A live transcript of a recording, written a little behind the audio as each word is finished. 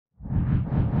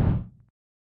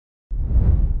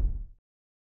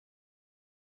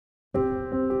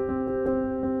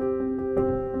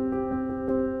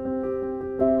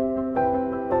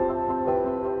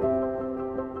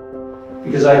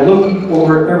is I look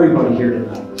over everybody here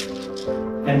tonight,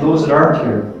 and those that aren't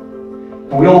here.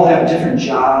 And we all have different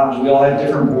jobs, we all have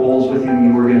different roles within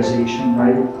the organization,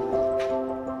 right?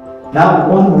 Not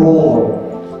one role,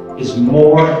 though, is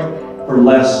more or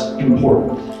less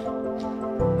important.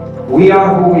 We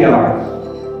are who we are,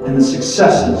 and the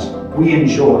successes we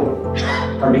enjoy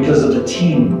are because of the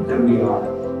team that we are.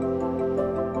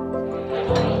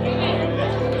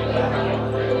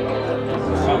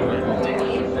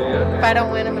 If I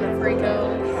don't win, I'm gonna freak out.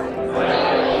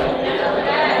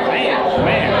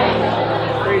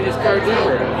 Man. Greatest cards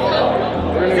ever.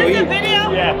 Is this a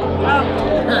video? Yeah.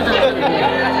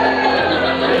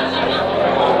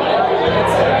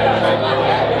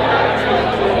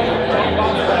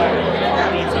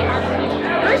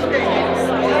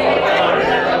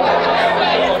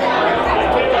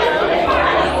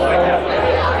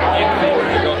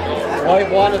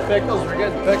 White water pickles, we're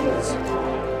getting pickles.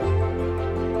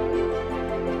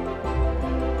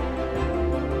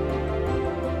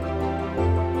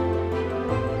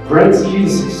 Brennan's key to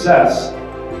success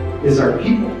is our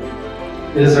people.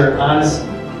 It is our honesty.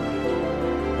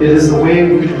 It is the way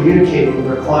we communicate with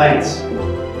our clients.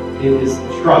 It is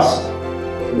the trust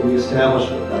that we establish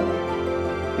with them.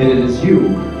 And it is you,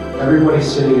 everybody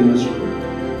sitting in this room.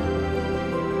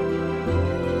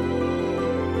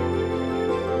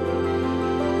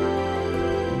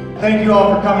 Thank you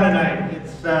all for coming tonight.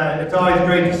 It's always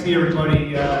great to see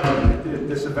everybody at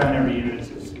this event every year. It's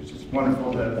just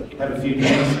wonderful to have a few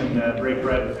drinks and break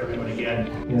bread with everyone again.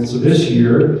 And so this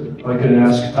year, I could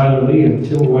ask Tyler Lee and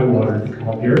Tim Whitewater to come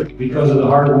up here because of the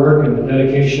hard work and the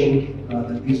dedication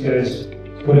that these guys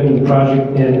put into the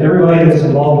project and everybody that's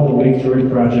involved with the Lake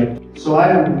George project. So I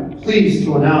am pleased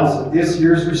to announce that this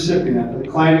year's recipient of the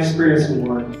Client Experience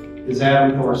Award is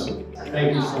Adam Crosse.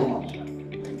 Thank you so much.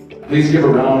 Please give a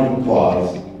round of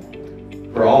applause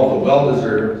for all the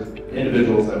well-deserved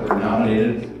individuals that were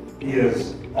nominated. He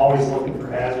is always looking for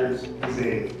hazards.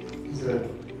 He's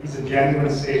a genuine,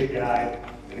 safe guy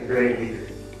and a great leader.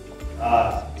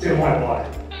 Tim Whitewater.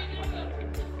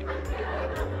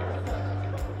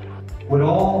 Would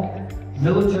all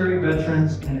military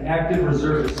veterans and active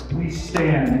reservists please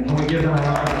stand, and can we give them a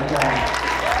round of applause?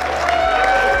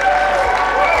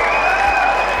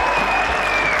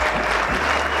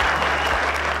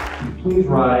 Please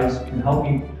rise and help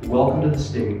me welcome to the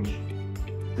stage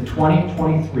the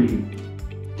 2023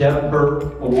 Deb Burr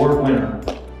Award winner,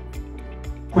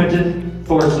 Quentin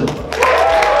Thorson.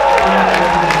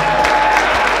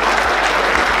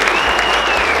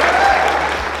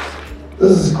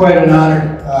 This is quite an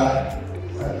honor.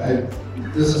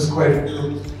 This is quite a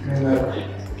group.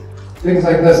 Things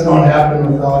like this don't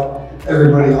happen without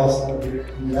everybody else out here.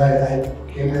 I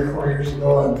came here 4 years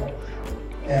ago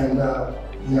and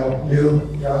new,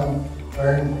 young,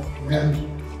 learning men,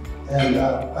 and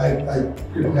I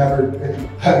could never pick a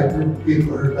better group of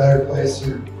people or a better place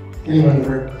or anyone to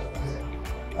work with.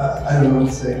 I don't know what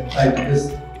to say. I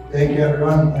just thank you,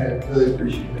 everyone. I really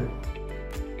appreciate it.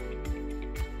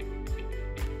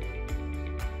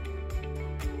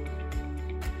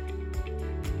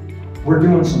 We're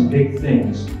doing some big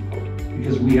things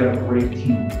because we have a great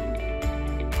team.